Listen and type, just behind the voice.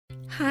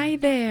Hi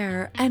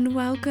there, and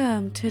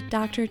welcome to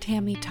Dr.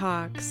 Tammy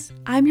Talks.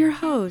 I'm your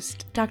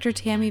host, Dr.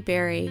 Tammy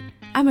Berry.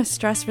 I'm a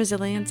stress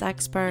resilience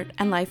expert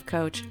and life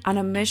coach on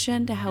a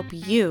mission to help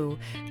you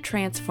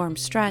transform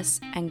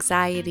stress,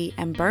 anxiety,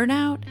 and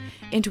burnout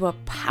into a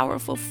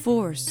powerful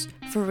force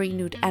for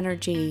renewed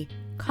energy,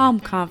 calm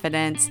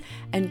confidence,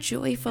 and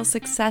joyful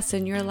success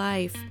in your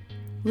life.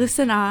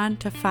 Listen on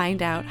to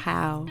find out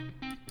how.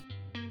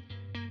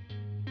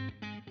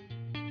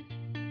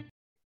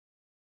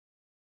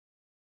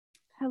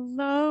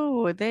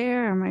 Hello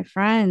there, my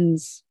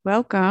friends.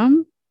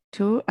 Welcome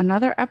to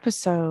another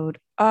episode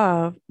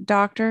of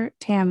Dr.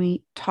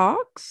 Tammy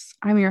Talks.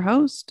 I'm your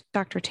host,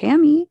 Dr.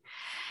 Tammy.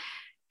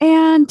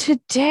 And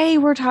today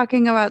we're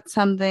talking about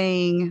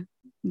something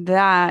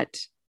that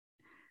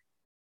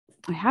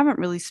I haven't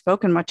really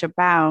spoken much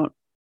about,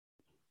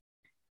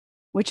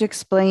 which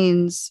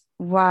explains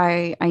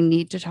why I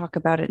need to talk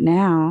about it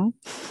now.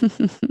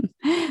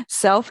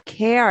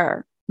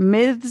 Self-care,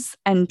 myths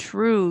and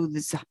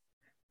truths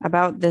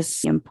about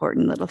this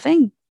important little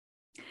thing.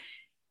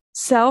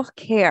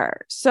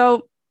 Self-care.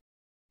 So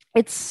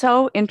it's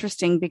so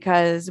interesting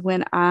because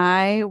when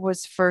I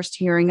was first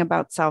hearing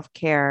about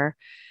self-care,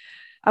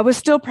 I was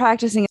still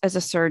practicing as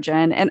a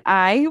surgeon, and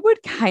I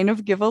would kind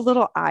of give a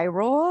little eye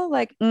roll,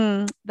 like,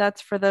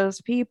 that's for those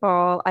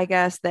people, I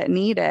guess, that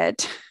need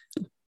it.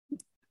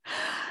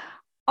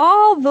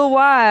 All the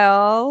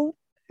while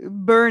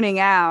burning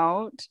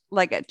out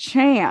like a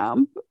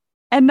champ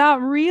and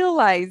not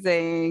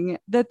realizing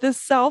that the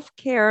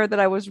self-care that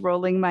I was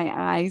rolling my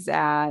eyes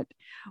at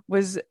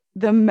was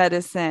the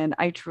medicine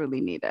I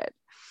truly needed.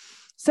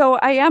 So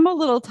I am a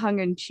little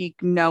tongue-in-cheek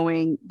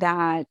knowing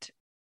that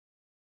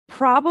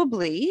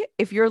probably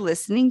if you're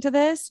listening to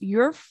this,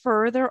 you're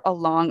further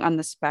along on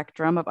the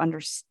spectrum of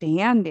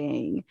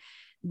understanding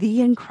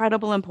the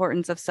incredible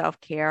importance of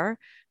self-care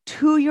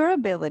to your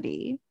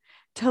ability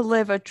to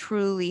live a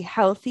truly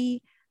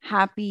healthy,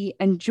 happy,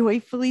 and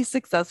joyfully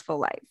successful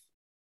life,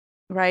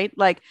 right?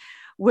 Like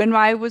when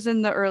I was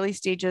in the early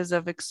stages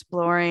of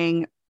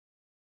exploring,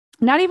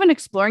 not even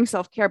exploring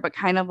self-care, but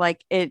kind of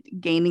like it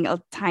gaining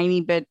a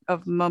tiny bit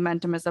of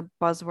momentum as a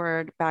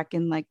buzzword back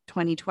in like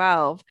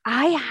 2012,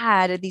 I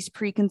had these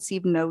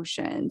preconceived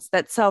notions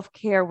that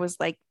self-care was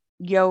like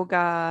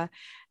yoga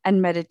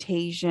and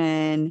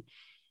meditation.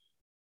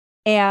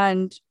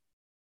 And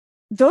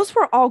those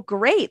were all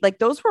great. Like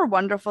those were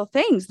wonderful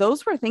things.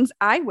 Those were things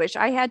I wish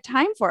I had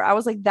time for. I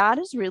was like, that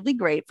is really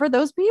great for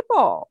those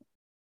people.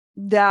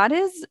 That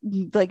is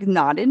like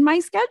not in my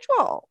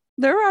schedule.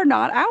 There are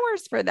not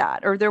hours for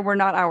that, or there were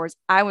not hours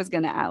I was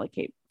going to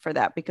allocate for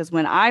that because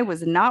when I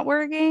was not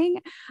working,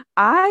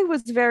 I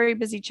was very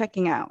busy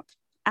checking out.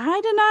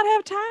 I did not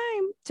have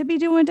time to be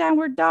doing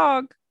downward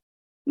dog.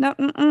 No,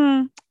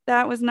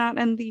 that was not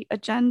in the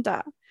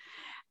agenda.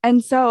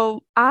 And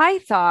so I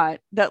thought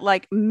that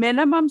like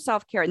minimum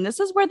self-care, and this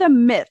is where the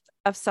myth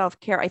of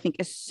self-care, I think,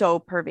 is so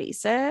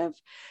pervasive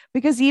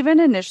because even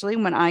initially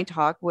when I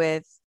talk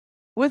with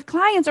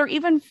clients or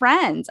even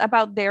friends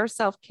about their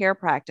self-care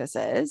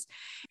practices,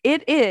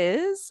 it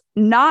is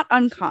not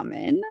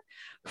uncommon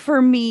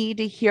for me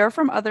to hear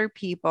from other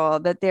people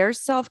that their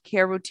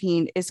self-care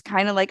routine is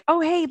kind of like,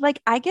 oh, hey,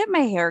 like I get my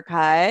hair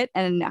cut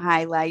and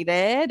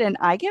highlighted and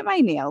I get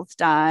my nails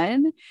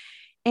done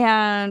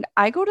and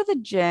I go to the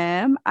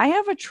gym, I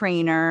have a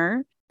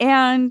trainer,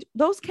 and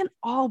those can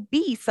all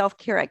be self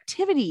care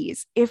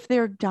activities if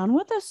they're done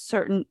with a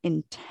certain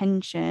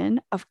intention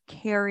of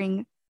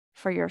caring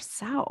for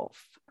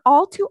yourself.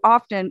 All too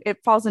often,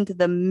 it falls into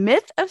the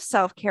myth of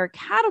self care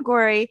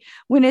category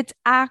when it's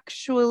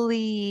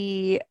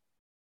actually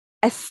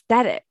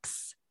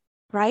aesthetics,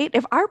 right?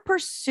 If our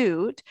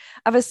pursuit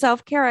of a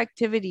self care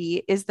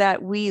activity is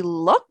that we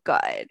look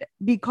good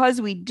because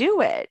we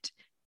do it,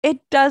 it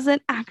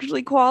doesn't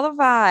actually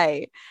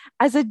qualify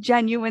as a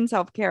genuine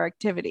self care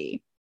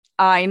activity.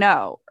 I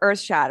know, earth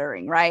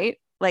shattering, right?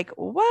 Like,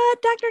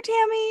 what, Dr.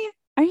 Tammy?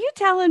 Are you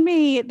telling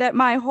me that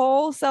my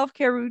whole self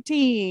care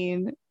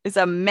routine is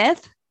a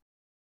myth?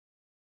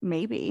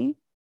 Maybe,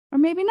 or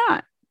maybe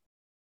not.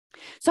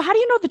 So, how do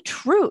you know the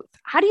truth?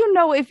 How do you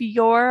know if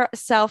your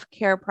self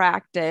care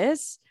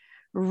practice,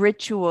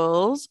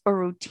 rituals, or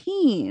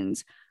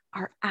routines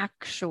are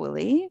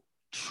actually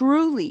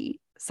truly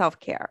self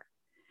care?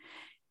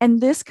 And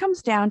this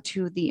comes down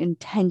to the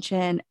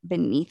intention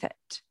beneath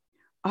it.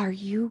 Are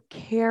you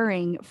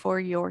caring for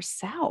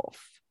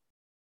yourself?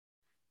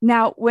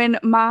 Now, when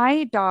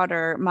my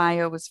daughter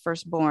Maya was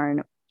first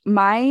born,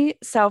 my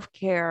self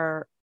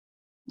care,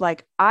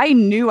 like I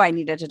knew I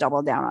needed to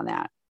double down on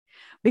that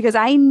because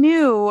I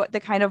knew the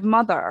kind of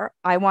mother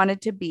I wanted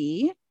to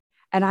be.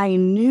 And I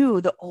knew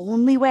the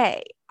only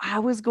way I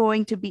was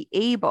going to be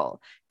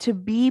able to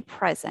be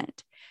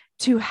present,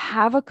 to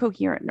have a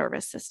coherent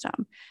nervous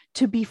system,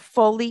 to be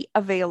fully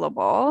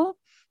available,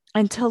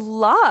 and to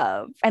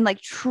love and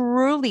like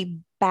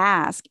truly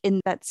bask in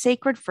that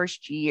sacred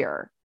first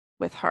year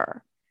with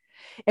her.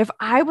 If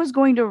I was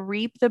going to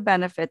reap the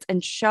benefits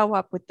and show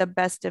up with the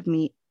best of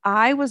me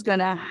I was going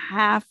to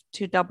have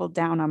to double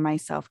down on my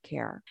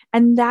self-care.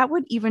 And that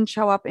would even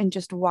show up in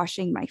just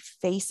washing my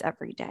face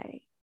every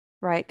day,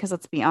 right? Because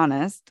let's be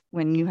honest,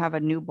 when you have a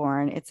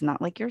newborn, it's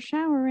not like you're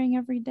showering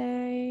every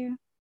day.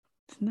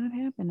 It's not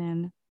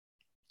happening,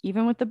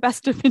 even with the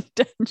best of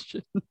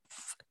intentions.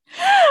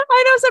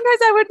 I know sometimes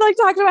I would like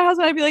talk to my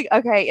husband. I'd be like,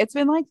 okay, it's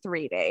been like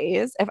 3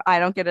 days. If I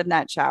don't get in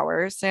that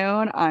shower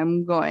soon,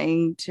 I'm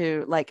going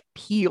to like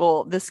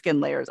peel the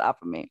skin layers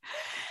off of me.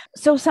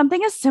 So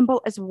something as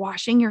simple as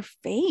washing your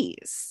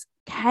face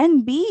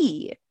can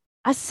be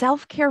a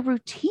self-care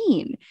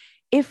routine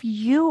if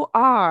you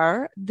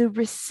are the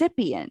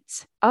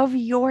recipient of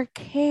your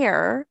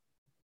care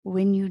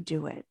when you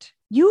do it.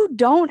 You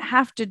don't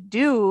have to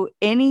do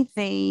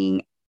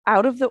anything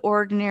out of the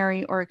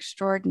ordinary or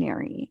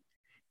extraordinary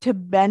to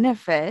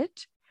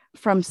benefit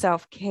from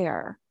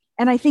self-care.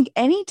 And I think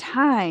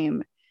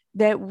anytime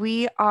that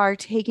we are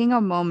taking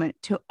a moment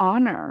to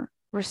honor,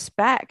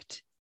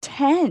 respect,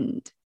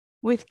 tend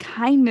with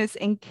kindness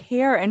and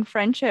care and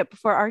friendship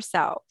for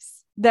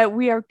ourselves, that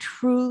we are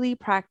truly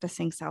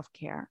practicing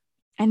self-care.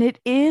 And it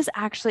is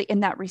actually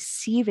in that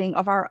receiving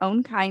of our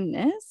own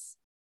kindness,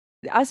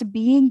 us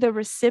being the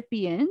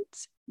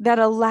recipient, that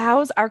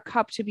allows our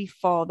cup to be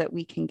full that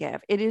we can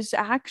give. It is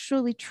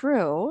actually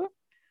true,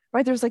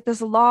 right? There's like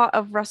this law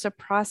of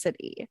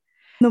reciprocity.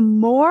 The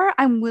more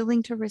I'm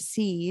willing to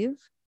receive,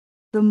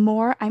 the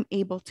more I'm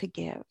able to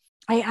give.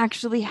 I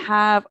actually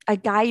have a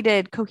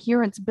guided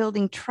coherence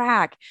building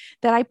track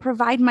that I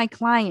provide my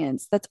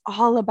clients that's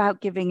all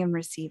about giving and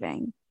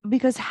receiving.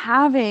 Because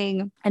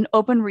having an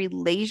open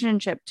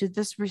relationship to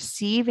this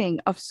receiving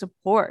of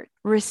support,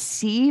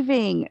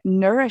 receiving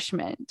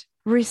nourishment,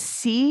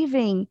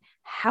 receiving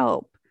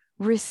help,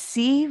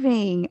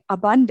 receiving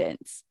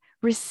abundance,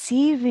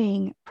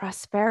 receiving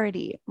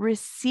prosperity,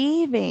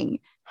 receiving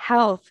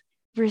health,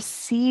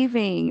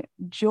 receiving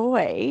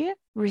joy,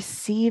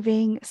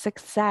 receiving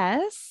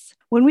success,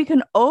 when we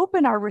can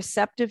open our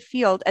receptive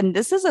field, and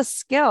this is a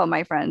skill,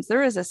 my friends,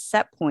 there is a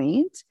set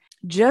point,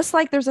 just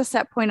like there's a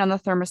set point on the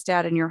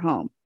thermostat in your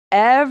home.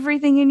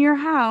 Everything in your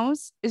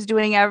house is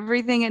doing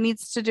everything it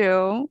needs to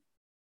do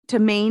to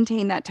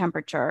maintain that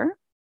temperature,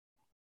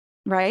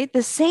 right?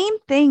 The same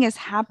thing is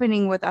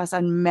happening with us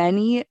on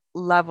many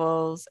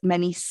levels,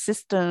 many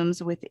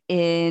systems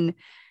within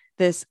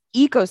this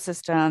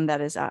ecosystem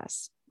that is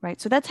us. Right.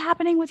 So that's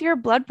happening with your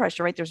blood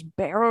pressure, right? There's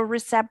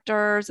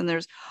baroreceptors and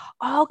there's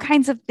all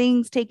kinds of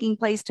things taking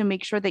place to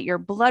make sure that your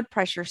blood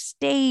pressure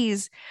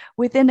stays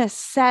within a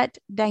set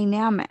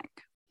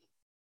dynamic,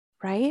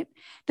 right?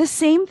 The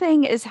same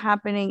thing is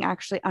happening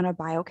actually on a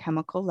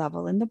biochemical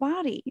level in the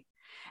body.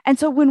 And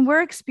so when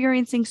we're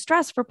experiencing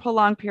stress for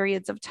prolonged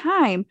periods of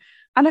time,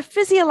 on a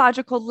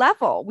physiological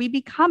level, we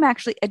become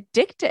actually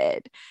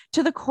addicted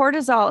to the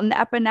cortisol and the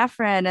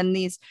epinephrine and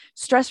these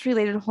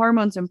stress-related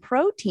hormones and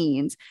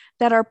proteins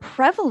that are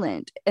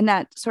prevalent in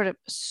that sort of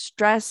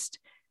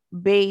stress-based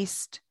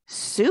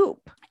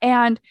soup.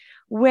 And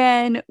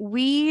when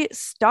we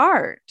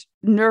start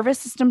nervous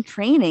system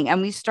training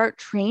and we start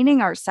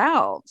training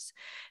ourselves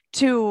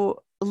to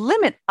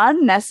limit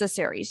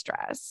unnecessary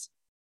stress,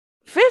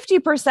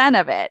 50%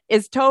 of it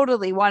is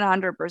totally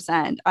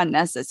 100%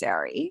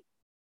 unnecessary.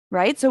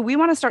 Right. So we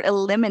want to start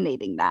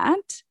eliminating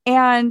that.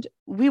 And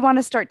we want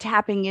to start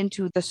tapping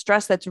into the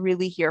stress that's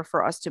really here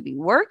for us to be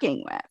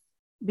working with,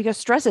 because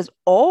stress is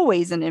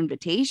always an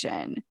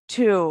invitation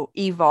to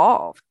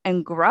evolve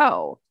and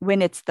grow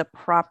when it's the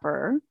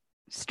proper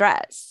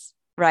stress.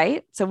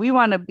 Right. So we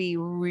want to be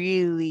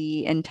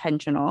really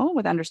intentional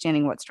with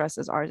understanding what stress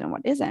is ours and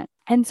what isn't.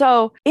 And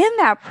so in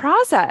that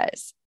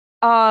process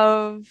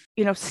of,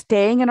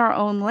 staying in our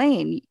own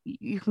lane,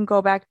 you can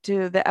go back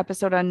to the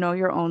episode on Know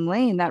Your Own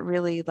Lane that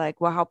really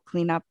will help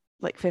clean up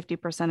like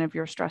 50% of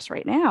your stress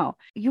right now.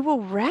 You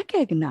will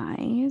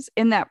recognize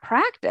in that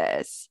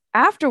practice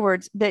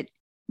afterwards that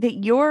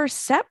your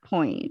set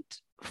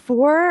point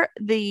for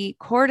the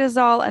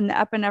cortisol and the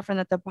epinephrine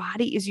that the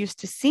body is used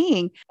to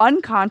seeing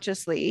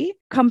unconsciously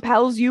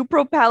propels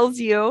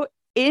you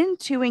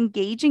into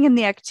engaging in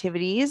the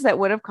activities that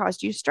would have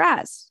caused you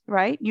stress,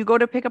 right? You go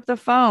to pick up the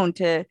phone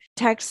to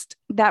text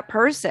that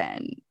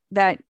person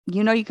that,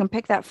 you can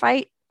pick that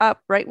fight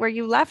up right where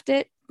you left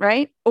it,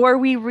 right? Or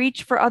we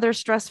reach for other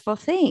stressful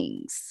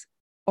things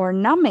or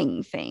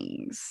numbing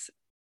things.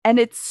 And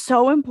it's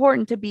so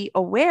important to be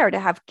aware, to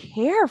have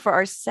care for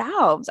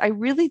ourselves. I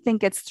really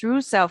think it's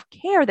through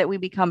self-care that we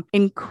become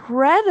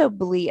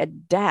incredibly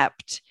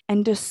adept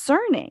and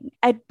discerning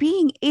at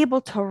being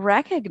able to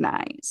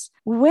recognize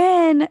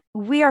when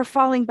we are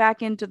falling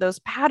back into those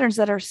patterns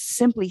that are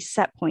simply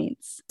set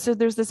points. So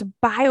there's this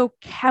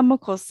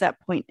biochemical set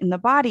point in the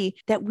body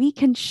that we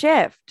can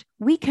shift,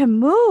 we can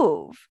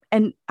move.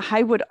 And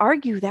I would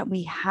argue that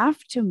we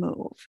have to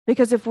move,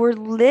 because if we're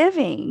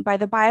living by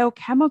the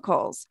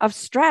biochemicals of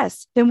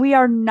stress, then we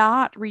are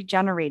not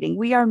regenerating,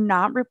 we are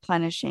not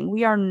replenishing,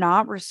 we are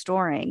not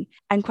restoring.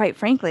 And quite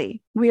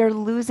frankly, We are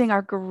losing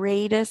our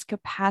greatest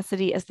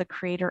capacity as the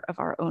creator of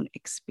our own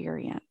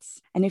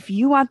experience. And if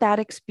you want that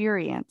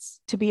experience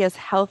to be as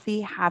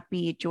healthy,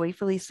 happy,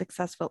 joyfully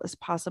successful as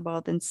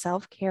possible, then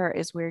self-care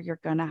is where you're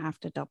going to have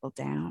to double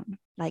down,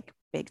 like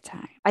big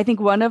time. I think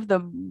one of the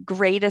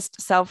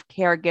greatest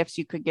self-care gifts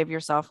you could give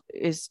yourself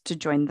is to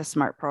join the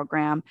SMART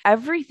program.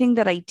 Everything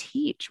that I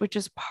teach, which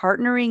is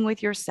partnering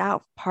with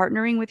yourself,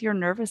 partnering with your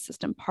nervous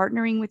system,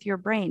 partnering with your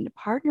brain,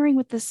 partnering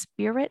with the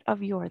spirit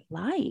of your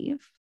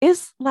life,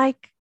 is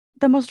like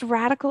the most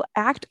radical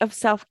act of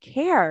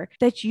self-care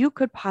that you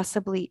could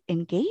possibly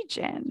engage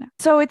in.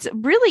 So it's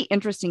really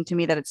interesting to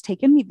me that it's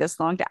taken me this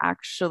long to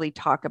actually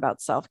talk about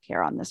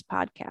self-care on this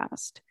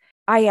podcast.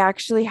 I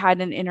actually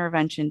had an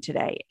intervention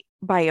today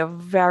by a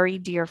very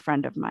dear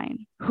friend of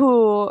mine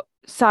who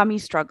saw me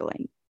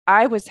struggling.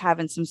 I was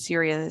having some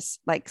serious,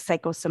 like,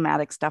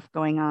 psychosomatic stuff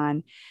going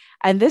on.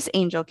 And this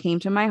angel came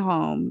to my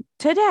home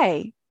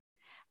today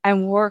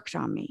and worked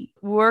on me,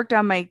 worked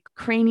on my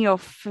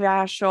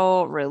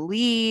craniofacial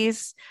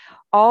release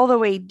all the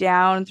way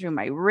down through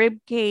my rib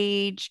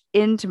cage,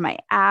 into my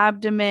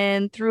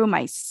abdomen, through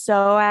my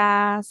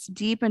psoas,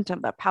 deep into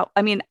the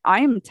I mean,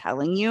 I'm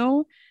telling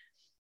you,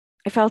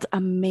 I felt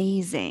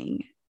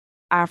amazing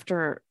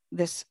after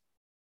this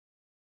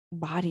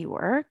body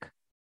work.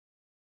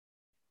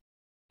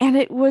 And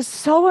it was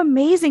so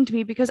amazing to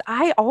me because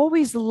I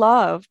always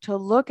love to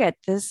look at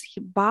this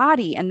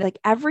body and like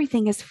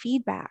everything is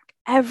feedback.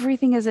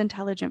 Everything is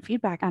intelligent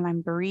feedback. And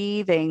I'm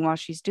breathing while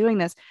she's doing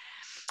this.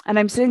 And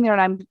I'm sitting there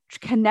and I'm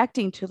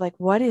connecting to like,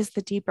 what is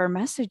the deeper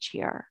message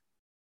here?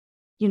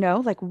 You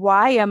know, like,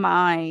 why am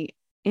I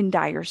in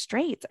dire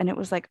straits? And it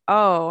was like,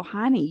 oh,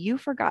 honey, you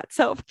forgot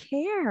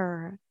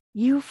self-care.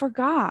 You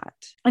forgot.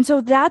 And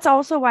so that's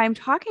also why I'm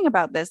talking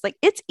about this. Like,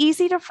 it's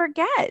easy to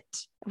forget.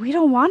 We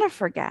don't want to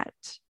forget.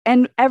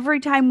 And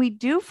every time we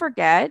do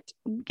forget,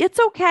 it's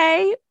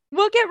okay.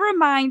 We'll get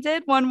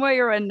reminded one way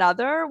or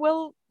another.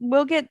 We'll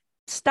get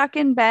stuck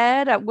in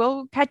bed.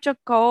 We'll catch a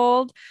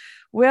cold.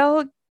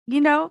 We'll,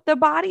 the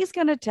body's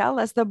going to tell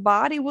us. The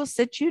body will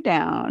sit you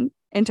down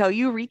until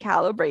you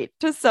recalibrate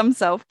to some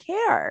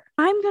self-care.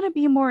 I'm going to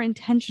be more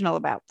intentional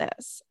about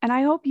this. And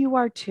I hope you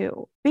are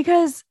too,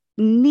 because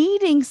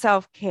needing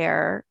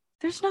self-care,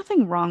 there's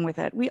nothing wrong with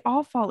it. We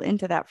all fall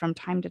into that from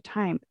time to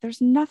time.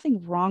 There's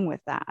nothing wrong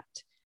with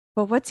that.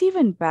 But what's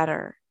even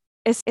better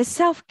is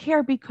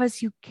self-care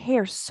because you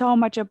care so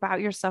much about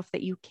yourself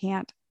that you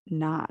can't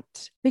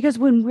not. Because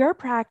when we're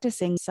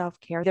practicing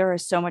self-care, there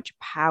is so much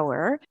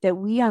power that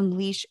we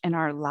unleash in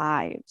our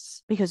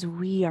lives because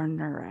we are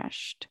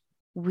nourished.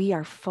 We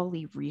are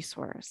fully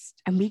resourced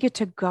and we get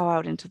to go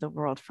out into the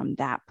world from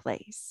that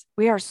place.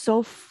 We are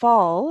so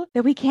full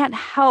that we can't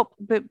help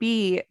but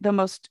be the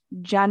most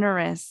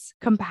generous,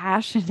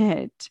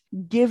 compassionate,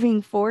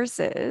 giving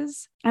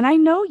forces. And I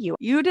know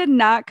you did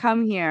not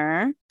come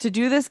here to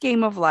do this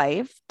game of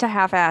life to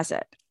half-ass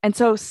it. And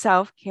so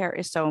self-care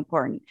is so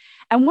important.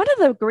 And one of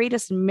the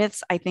greatest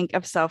myths, I think,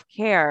 of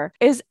self-care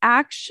is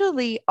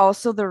actually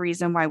also the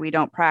reason why we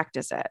don't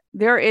practice it.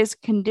 There is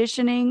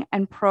conditioning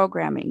and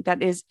programming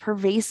that is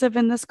pervasive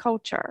in this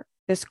culture,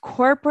 this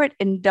corporate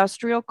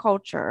industrial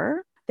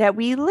culture that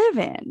we live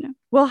in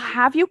will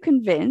have you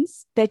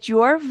convinced that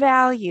your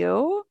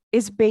value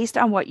is based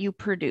on what you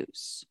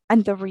produce.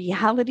 And the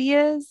reality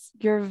is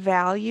your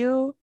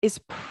value is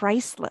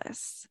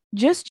priceless.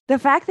 Just the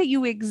fact that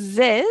you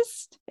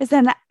exist is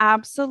an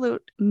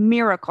absolute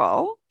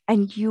miracle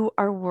and you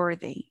are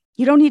worthy.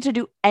 You don't need to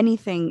do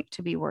anything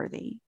to be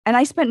worthy. And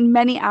I spent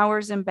many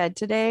hours in bed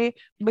today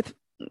with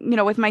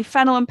my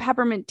fennel and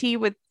peppermint tea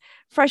with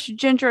fresh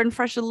ginger and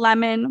fresh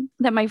lemon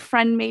that my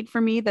friend made for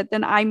me, that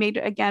then I made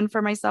again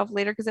for myself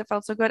later because it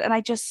felt so good. And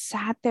I just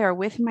sat there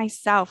with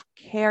myself,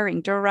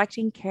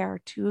 directing care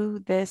to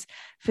this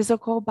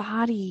physical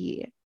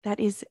body that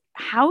is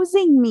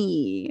housing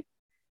me,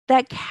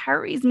 that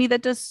carries me,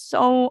 that does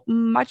so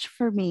much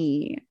for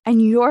me.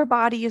 And your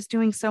body is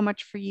doing so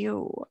much for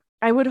you.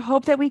 I would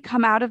hope that we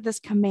come out of this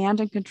command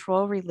and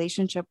control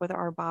relationship with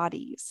our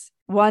bodies,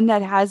 one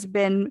that has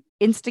been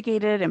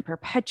instigated and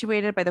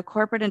perpetuated by the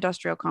corporate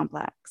industrial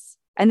complex,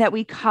 and that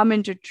we come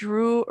into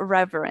true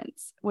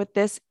reverence with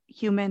this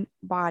human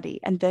body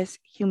and this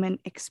human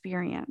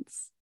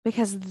experience,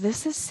 because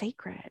this is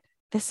sacred.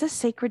 This is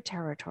sacred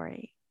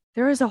territory.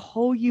 There is a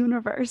whole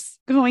universe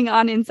going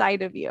on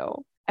inside of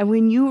you. And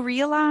when you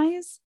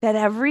realize that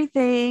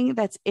everything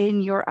that's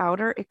in your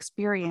outer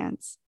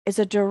experience is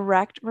a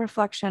direct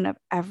reflection of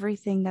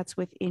everything that's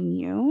within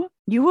you,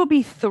 you will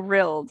be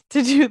thrilled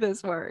to do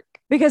this work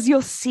because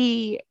you'll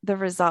see the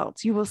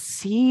results. You will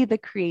see the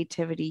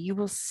creativity. You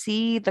will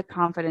see the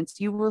confidence.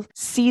 You will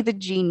see the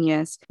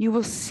genius. You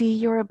will see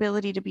your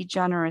ability to be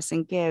generous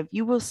and give.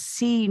 You will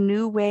see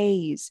new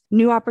ways,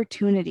 new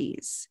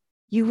opportunities.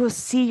 You will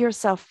see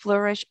yourself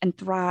flourish and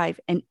thrive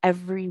in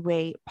every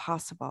way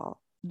possible.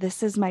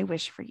 This is my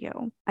wish for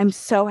you. I'm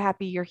so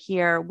happy you're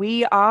here.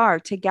 We are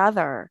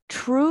together,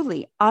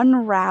 truly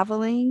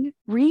unraveling,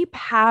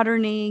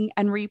 repatterning,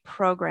 and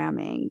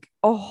reprogramming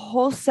a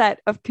whole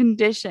set of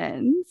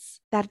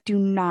conditions that do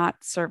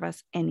not serve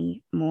us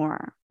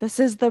anymore. This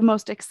is the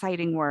most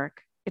exciting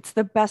work. It's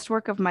the best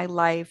work of my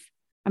life.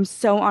 I'm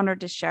so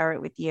honored to share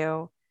it with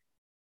you.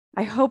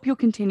 I hope you'll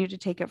continue to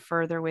take it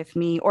further with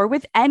me or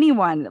with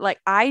anyone. Like,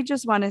 I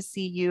just want to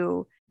see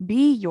you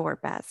be your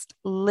best,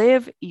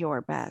 live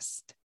your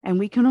best. And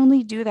we can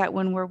only do that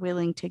when we're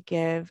willing to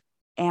give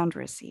and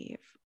receive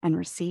and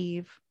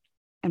receive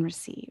and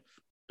receive.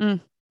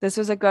 This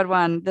was a good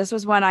one. This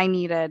was one I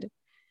needed.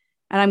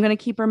 And I'm going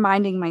to keep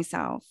reminding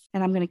myself,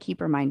 and I'm going to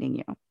keep reminding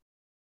you.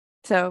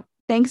 So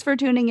thanks for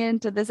tuning in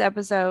to this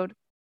episode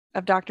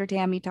of Dr.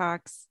 Tammy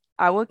Talks.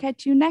 I will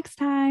catch you next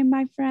time,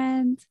 my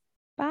friends.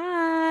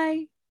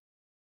 Bye.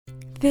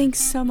 Thanks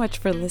so much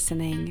for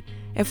listening.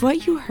 If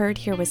what you heard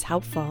here was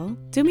helpful,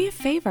 do me a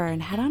favor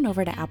and head on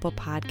over to Apple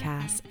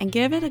Podcasts and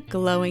give it a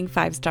glowing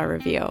 5-star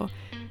review.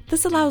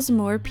 This allows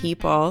more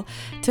people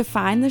to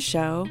find the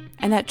show,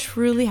 and that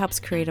truly helps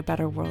create a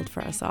better world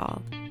for us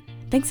all.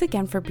 Thanks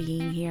again for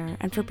being here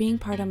and for being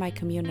part of my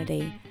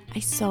community. I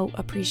so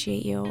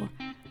appreciate you.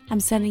 I'm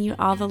sending you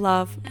all the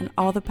love and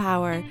all the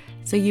power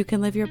so you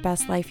can live your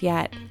best life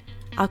yet.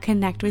 I'll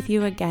connect with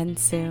you again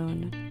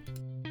soon.